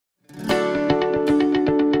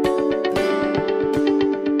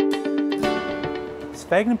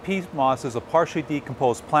Sphagnum peat moss is a partially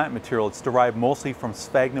decomposed plant material. It's derived mostly from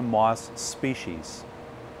sphagnum moss species.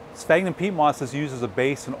 Sphagnum peat moss is used as a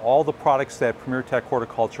base in all the products that Premier Tech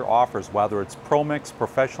Horticulture offers, whether it's PROMIX,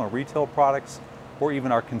 professional retail products, or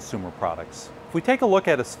even our consumer products. If we take a look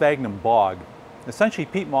at a sphagnum bog, essentially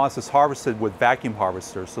peat moss is harvested with vacuum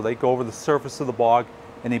harvesters. So they go over the surface of the bog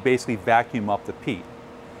and they basically vacuum up the peat.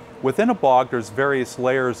 Within a bog, there's various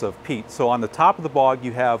layers of peat. So on the top of the bog,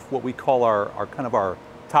 you have what we call our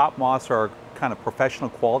top moss, or our kind of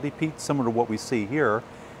professional quality peat, similar to what we see here.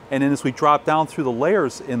 And then as we drop down through the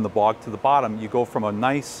layers in the bog to the bottom, you go from a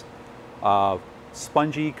nice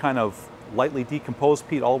spongy kind of lightly decomposed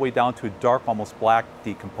peat all the way down to a dark, almost black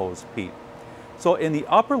decomposed peat. So in the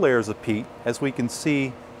upper layers of peat, as we can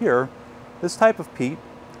see here, this type of peat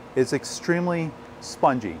is extremely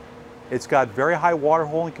spongy. It's got very high water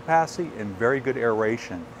holding capacity and very good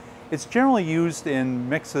aeration. It's generally used in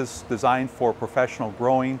mixes designed for professional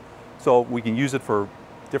growing, so we can use it for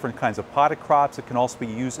different kinds of potted crops. It can also be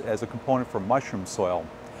used as a component for mushroom soil.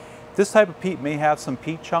 This type of peat may have some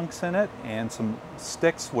peat chunks in it and some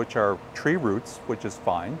sticks, which are tree roots, which is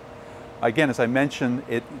fine. Again, as I mentioned,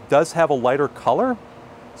 it does have a lighter color,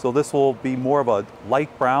 so this will be more of a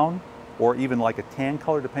light brown or even like a tan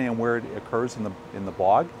color, depending on where it occurs in the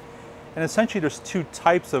bog. And essentially there's two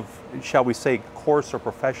types of, shall we say, coarse or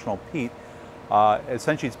professional peat.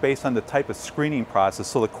 Essentially it's based on the type of screening process.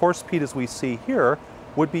 So the coarse peat, as we see here,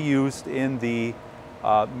 would be used in the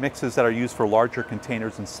mixes that are used for larger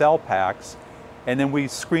containers and cell packs. And then we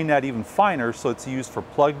screen that even finer, so it's used for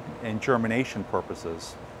plug and germination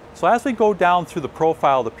purposes. So as we go down through the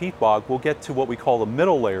profile of the peat bog, we'll get to what we call the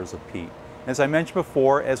middle layers of peat. As I mentioned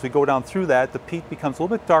before, as we go down through that, the peat becomes a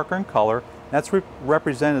little bit darker in color. That's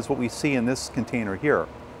represented as what we see in this container here.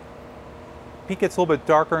 Peat gets a little bit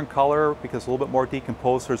darker in color because it's a little bit more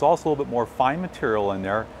decomposed. There's also a little bit more fine material in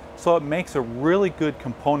there. So it makes a really good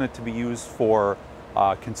component to be used for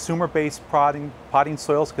consumer-based potting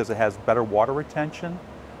soils because it has better water retention.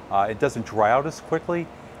 It doesn't dry out as quickly.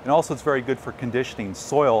 And also it's very good for conditioning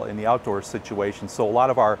soil in the outdoor situation. So a lot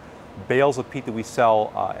of our bales of peat that we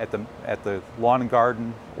sell at the lawn and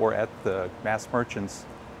garden or at the mass merchants,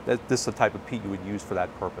 this is the type of peat you would use for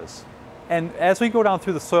that purpose. And as we go down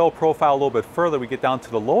through the soil profile a little bit further, we get down to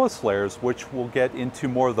the lowest layers, which will get into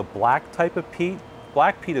more of the black type of peat.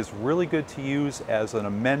 Black peat is really good to use as an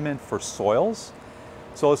amendment for soils.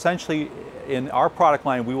 So essentially, in our product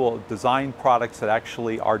line, we will design products that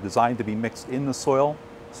actually are designed to be mixed in the soil.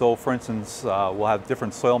 So for instance, we'll have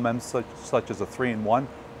different soil amendments such as a 3-in-1,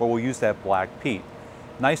 where we'll use that black peat.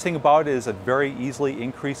 Nice thing about it is it very easily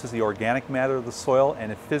increases the organic matter of the soil,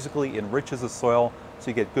 and it physically enriches the soil,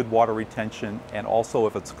 so you get good water retention, and also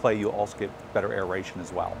if it's clay, you'll also get better aeration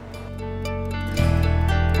as well.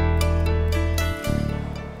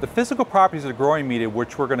 The physical properties of the growing media,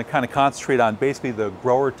 which we're going to kind of concentrate on, basically the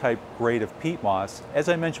grower type grade of peat moss, as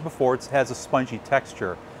I mentioned before, it has a spongy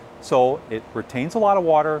texture. So it retains a lot of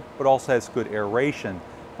water, but also has good aeration.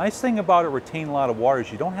 Nice thing about it retaining a lot of water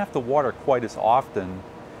is you don't have to water quite as often,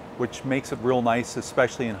 which makes it real nice,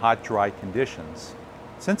 especially in hot, dry conditions.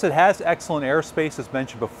 Since it has excellent airspace, as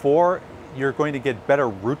mentioned before, you're going to get better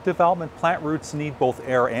root development. Plant roots need both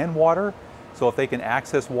air and water. So if they can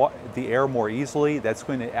access the air more easily, that's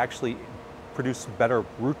going to actually produce better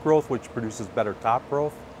root growth, which produces better top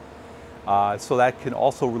growth. So that can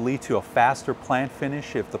also lead to a faster plant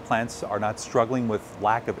finish if the plants are not struggling with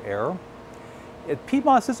lack of air. Peat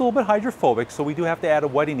moss is a little bit hydrophobic, so we do have to add a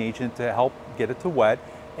wetting agent to help get it to wet.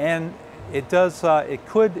 And it does, it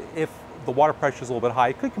could, if the water pressure is a little bit high,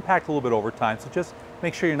 it could compact a little bit over time. So just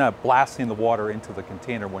make sure you're not blasting the water into the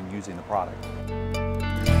container when using the product.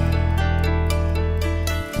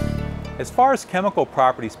 As far as chemical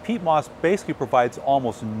properties, peat moss basically provides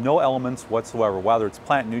almost no elements whatsoever, whether it's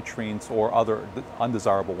plant nutrients or other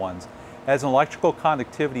undesirable ones. It has an electrical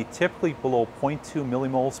conductivity typically below 0.2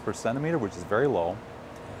 millimoles per centimeter, which is very low.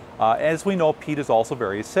 As we know, peat is also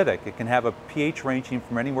very acidic. It can have a pH ranging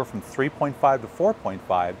from anywhere from 3.5 to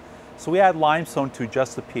 4.5. So we add limestone to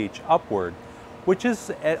adjust the pH upward, which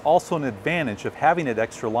is also an advantage of having that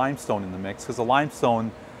extra limestone in the mix, because the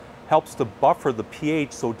limestone helps to buffer the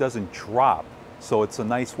pH so it doesn't drop. So it's a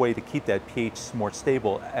nice way to keep that pH more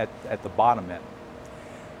stable at the bottom end.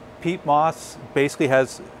 Peat moss basically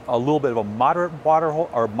has a little bit of a moderate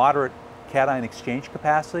moderate cation exchange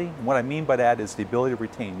capacity. And what I mean by that is the ability to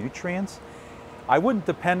retain nutrients. I wouldn't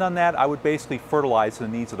depend on that. I would basically fertilize the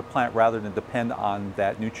needs of the plant rather than depend on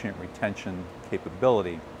that nutrient retention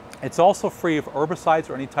capability. It's also free of herbicides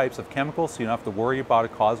or any types of chemicals, so you don't have to worry about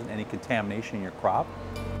it causing any contamination in your crop.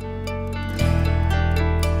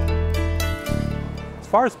 As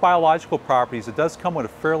far as biological properties, it does come with a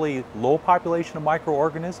fairly low population of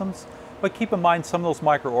microorganisms, but keep in mind some of those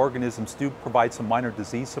microorganisms do provide some minor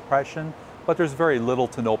disease suppression, but there's very little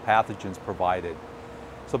to no pathogens provided.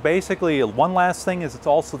 So basically, one last thing is it's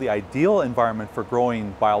also the ideal environment for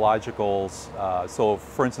growing biologicals. So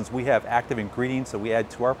for instance, we have active ingredients that we add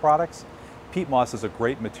to our products. Peat moss is a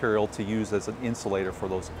great material to use as an insulator for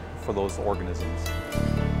those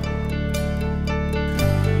organisms.